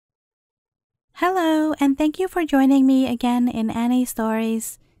Hello, and thank you for joining me again in Annie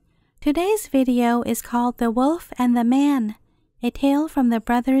Stories. Today's video is called The Wolf and the Man, a tale from the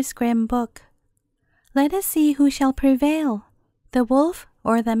Brothers Grimm book. Let us see who shall prevail, the wolf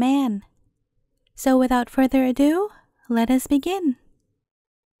or the man. So without further ado, let us begin.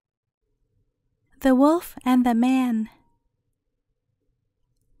 The Wolf and the Man.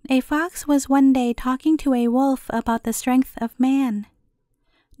 A fox was one day talking to a wolf about the strength of man.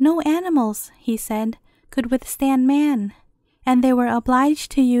 No animals, he said, could withstand man, and they were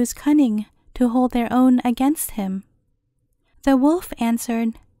obliged to use cunning to hold their own against him. The wolf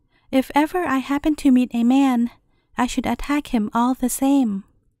answered, "If ever I happened to meet a man, I should attack him all the same."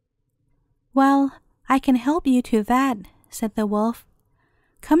 "Well, I can help you to that," said the wolf.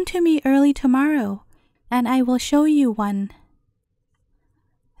 "Come to me early tomorrow, and I will show you one."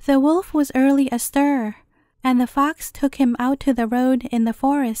 The wolf was early astir, and the fox took him out to the road in the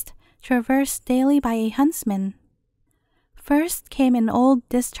forest, traversed daily by a huntsman. First came an old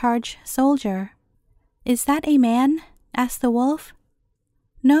discharged soldier. "Is that a man?" asked the wolf.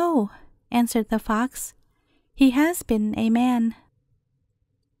 "No," answered the fox. "He has been a man."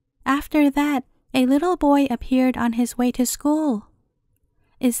 After that, a little boy appeared on his way to school.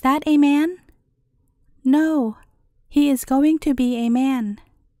 "Is that a man?" "No, he is going to be a man."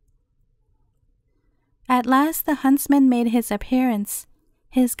 At last the huntsman made his appearance,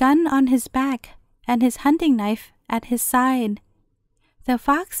 his gun on his back and his hunting knife at his side. The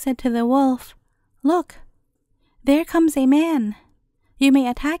fox said to the wolf, "Look, there comes a man. You may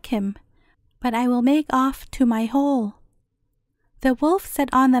attack him, but I will make off to my hole." The wolf set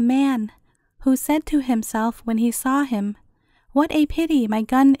on the man, who said to himself when he saw him, "What a pity my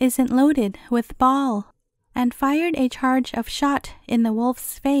gun isn't loaded with ball," and fired a charge of shot in the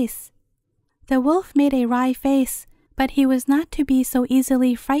wolf's face. The wolf made a wry face, but he was not to be so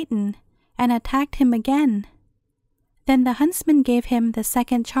easily frightened, and attacked him again. Then the huntsman gave him the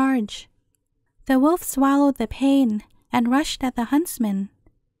second charge. The wolf swallowed the pain and rushed at the huntsman.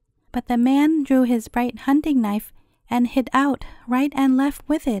 But the man drew his bright hunting knife and hit out right and left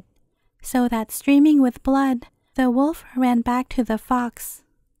with it, so that streaming with blood, the wolf ran back to the fox.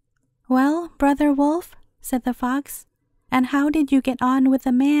 "Well, brother wolf," said the fox, "and how did you get on with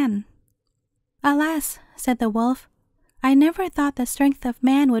the man?" "Alas," said the wolf, "I never thought the strength of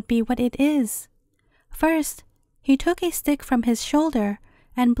man would be what it is. First, he took a stick from his shoulder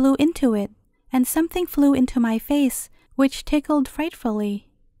and blew into it, and something flew into my face, which tickled frightfully.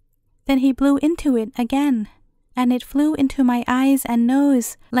 Then he blew into it again, and it flew into my eyes and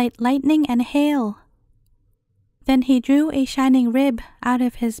nose like lightning and hail. Then he drew a shining rib out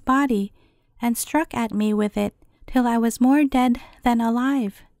of his body and struck at me with it till I was more dead than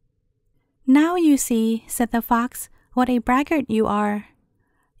alive." "Now you see," said the fox, "what a braggart you are.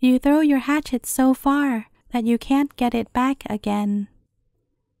 You throw your hatchet so far that you can't get it back again."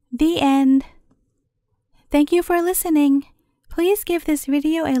 The end. Thank you for listening. Please give this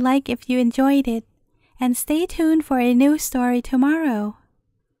video a like if you enjoyed it, and stay tuned for a new story tomorrow.